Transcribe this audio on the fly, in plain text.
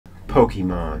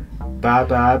Pokemon. Bye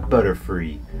Bye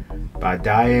Butterfree by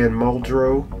Diane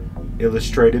Muldrow,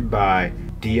 illustrated by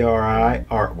DRI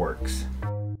Artworks.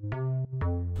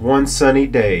 One sunny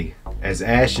day, as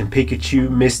Ash and Pikachu,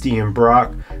 Misty and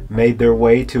Brock made their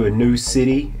way to a new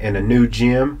city and a new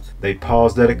gym, they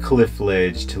paused at a cliff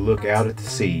ledge to look out at the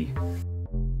sea.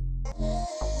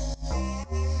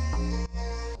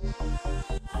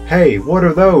 "Hey, what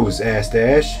are those?" asked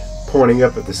Ash, pointing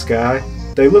up at the sky.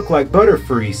 "They look like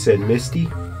Butterfree," said Misty.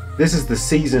 "This is the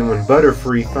season when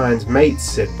Butterfree finds mates,"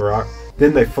 said Brock.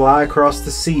 "Then they fly across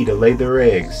the sea to lay their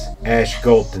eggs." Ash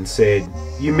gulped and said,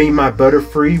 "You mean my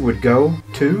Butterfree would go,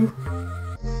 too?"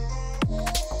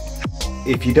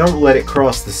 "If you don't let it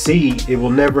cross the sea, it will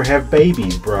never have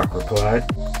babies," Brock replied.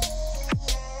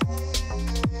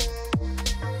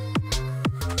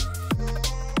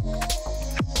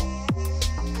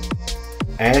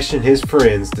 Ash and his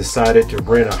friends decided to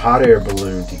rent a hot air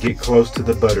balloon to get close to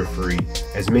the Butterfree,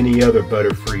 as many other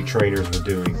Butterfree trainers were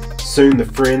doing. Soon the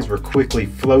friends were quickly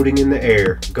floating in the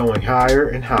air, going higher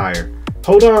and higher.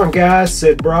 "Hold on, guys,"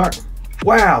 said Brock.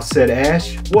 "Wow," said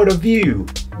Ash, "what a view."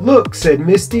 "Look," said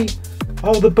Misty,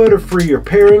 "all the Butterfree are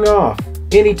pairing off."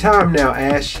 "Any time now,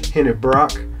 Ash," hinted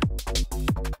Brock.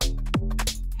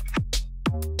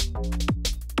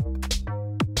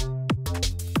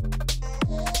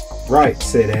 "Right,"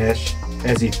 said Ash,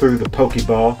 as he threw the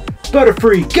Pokeball.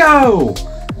 "Butterfree, go!"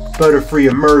 Butterfree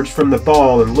emerged from the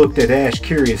ball and looked at Ash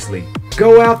curiously.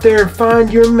 "Go out there and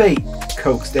find your mate,"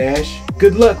 coaxed Ash.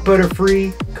 "Good luck,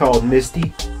 Butterfree," called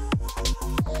Misty.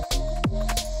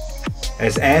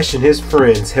 As Ash and his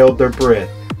friends held their breath,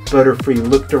 Butterfree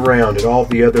looked around at all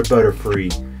the other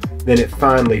Butterfree. Then it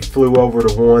finally flew over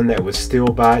to one that was still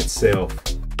by itself.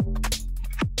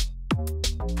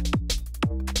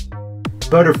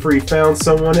 "Butterfree found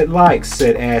someone it likes,"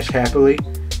 said Ash happily.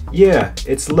 "Yeah,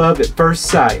 it's love at first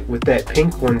sight with that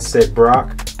pink one," said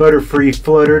Brock. Butterfree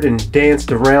fluttered and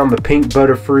danced around the pink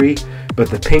Butterfree, but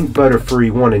the pink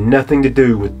Butterfree wanted nothing to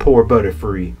do with poor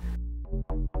Butterfree.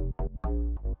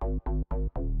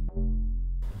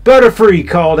 "Butterfree,"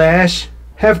 called Ash,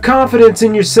 "have confidence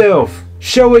in yourself.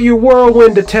 Show it your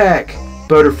whirlwind attack."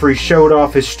 Butterfree showed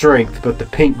off his strength, but the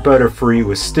pink Butterfree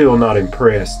was still not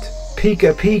impressed.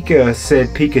 "Pika Pika,"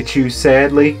 said Pikachu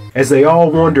sadly. As they all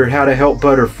wondered how to help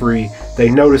Butterfree, they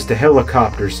noticed a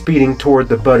helicopter speeding toward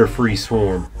the Butterfree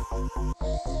swarm.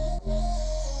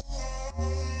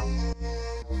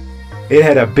 It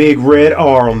had a big red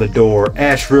R on the door.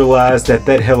 Ash realized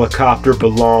that helicopter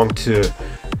belonged to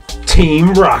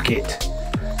Team Rocket.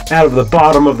 Out of the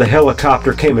bottom of the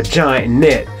helicopter came a giant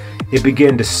net. It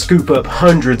began to scoop up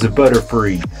hundreds of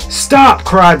Butterfree. "Stop!"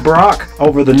 cried Brock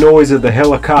over the noise of the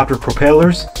helicopter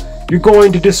propellers. "You're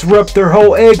going to disrupt their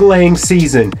whole egg-laying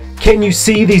season. Can't you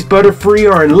see these Butterfree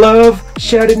are in love?"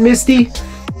 shouted Misty.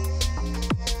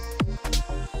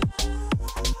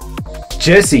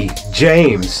 Jessie,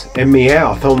 James, and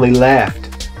Meowth only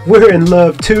laughed. "We're in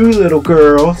love too, little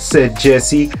girl," said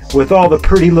Jessie. "With all the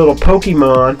pretty little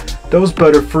Pokemon, those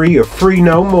Butterfree are free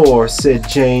no more," said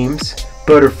James.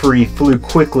 Butterfree flew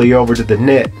quickly over to the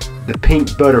net. The pink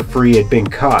Butterfree had been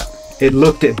caught. It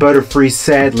looked at Butterfree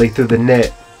sadly through the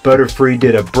net. Butterfree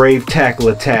did a brave tackle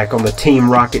attack on the Team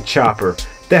Rocket chopper.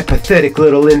 "That pathetic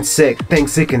little insect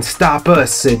thinks it can stop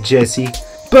us," said Jessie.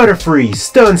 "Butterfree,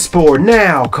 stun spore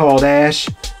now," called Ash.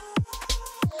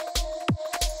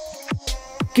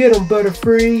 "Get 'em,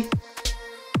 Butterfree."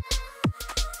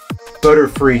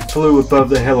 Butterfree flew above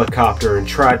the helicopter and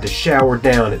tried to shower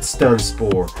down its stun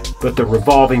spore, but the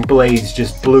revolving blades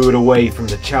just blew it away from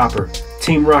the chopper.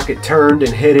 Team Rocket turned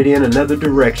and headed in another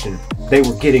direction. They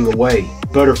were getting away.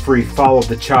 Butterfree followed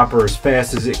the chopper as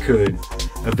fast as it could.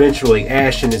 Eventually,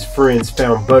 Ash and his friends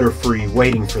found Butterfree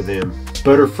waiting for them.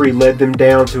 Butterfree led them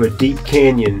down to a deep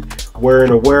canyon where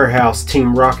in a warehouse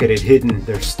Team Rocket had hidden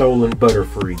their stolen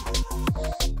Butterfree.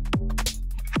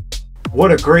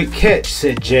 "What a great catch,"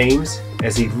 said James,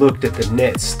 as he looked at the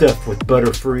net stuffed with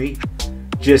Butterfree.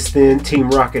 Just then, Team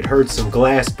Rocket heard some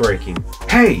glass breaking.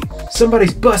 "Hey,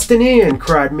 somebody's busting in,"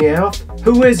 cried Meowth.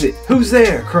 "Who is it? Who's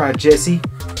there?" cried Jessie.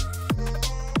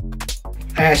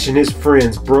 Ash and his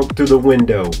friends broke through the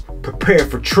window. "Prepare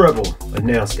for trouble,"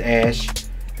 announced Ash.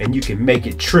 "And you can make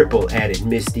it triple," added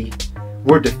Misty.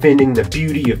 "We're defending the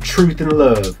beauty of truth and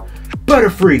love."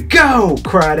 "Butterfree, go!"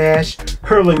 cried Ash,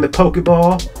 hurling the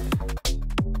Pokeball.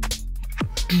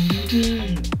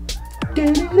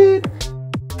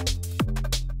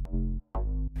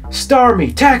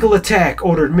 "Starmie, tackle attack!"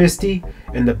 ordered Misty,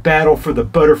 and the battle for the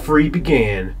Butterfree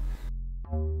began.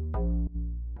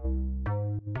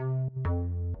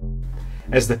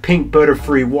 As the pink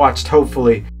Butterfree watched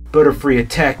hopefully, Butterfree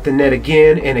attacked the net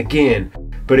again and again,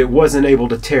 but it wasn't able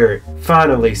to tear it.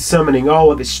 Finally, summoning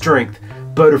all of its strength,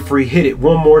 Butterfree hit it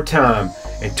one more time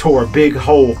and tore a big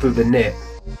hole through the net.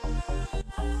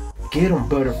 Get 'em,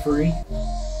 Butterfree.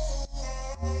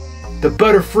 The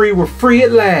Butterfree were free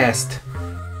at last.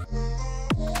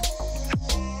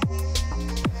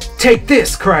 Take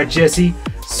this, cried Jessie,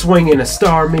 swinging a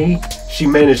Starmie. She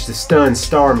managed to stun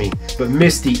Starmie, but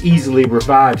Misty easily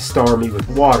revived Starmie with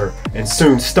water, and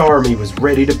soon Starmie was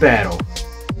ready to battle.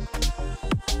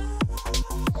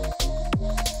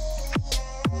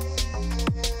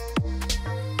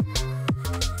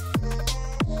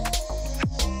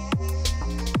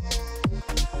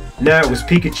 Now it was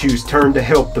Pikachu's turn to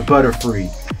help the Butterfree.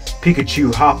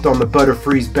 Pikachu hopped on the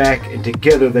Butterfree's back and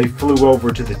together they flew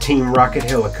over to the Team Rocket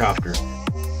helicopter.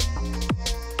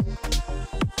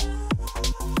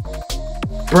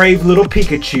 Brave little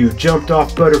Pikachu jumped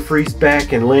off Butterfree's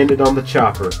back and landed on the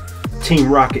chopper.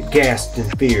 Team Rocket gasped in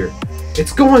fear.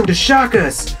 "It's going to shock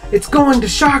us! It's going to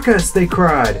shock us!" they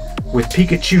cried. With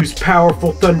Pikachu's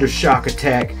powerful Thunder Shock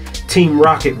attack, Team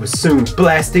Rocket was soon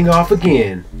blasting off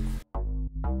again.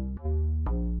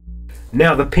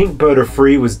 Now the pink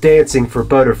Butterfree was dancing for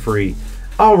Butterfree.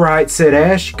 "Alright," said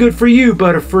Ash, "good for you,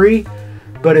 Butterfree."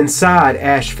 But inside,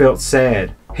 Ash felt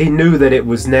sad. He knew that it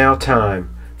was now time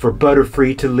for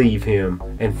Butterfree to leave him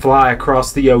and fly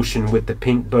across the ocean with the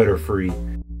pink Butterfree.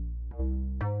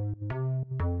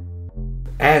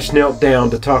 Ash knelt down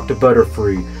to talk to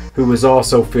Butterfree, who was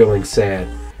also feeling sad.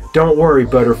 "Don't worry,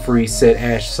 Butterfree," said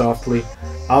Ash softly.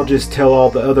 "I'll just tell all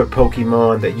the other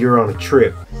Pokemon that you're on a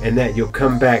trip and that you'll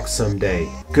come back someday.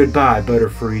 Goodbye,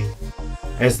 Butterfree."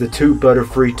 As the two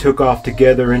Butterfree took off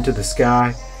together into the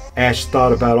sky, Ash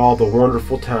thought about all the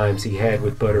wonderful times he had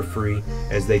with Butterfree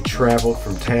as they traveled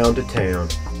from town to town.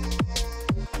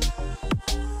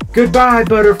 "Goodbye,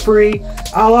 Butterfree.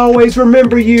 I'll always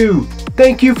remember you.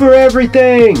 Thank you for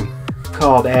everything,"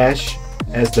 called Ash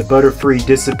as the Butterfree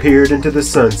disappeared into the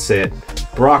sunset.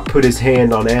 Brock put his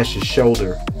hand on Ash's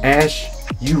shoulder. "Ash,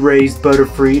 you raised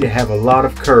Butterfree to have a lot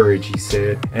of courage," he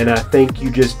said, "and I think you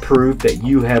just proved that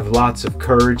you have lots of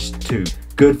courage too.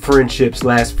 Good friendships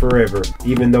last forever,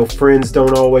 even though friends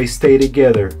don't always stay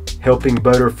together." Helping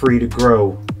Butterfree to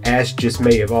grow, Ash just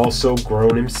may have also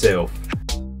grown himself.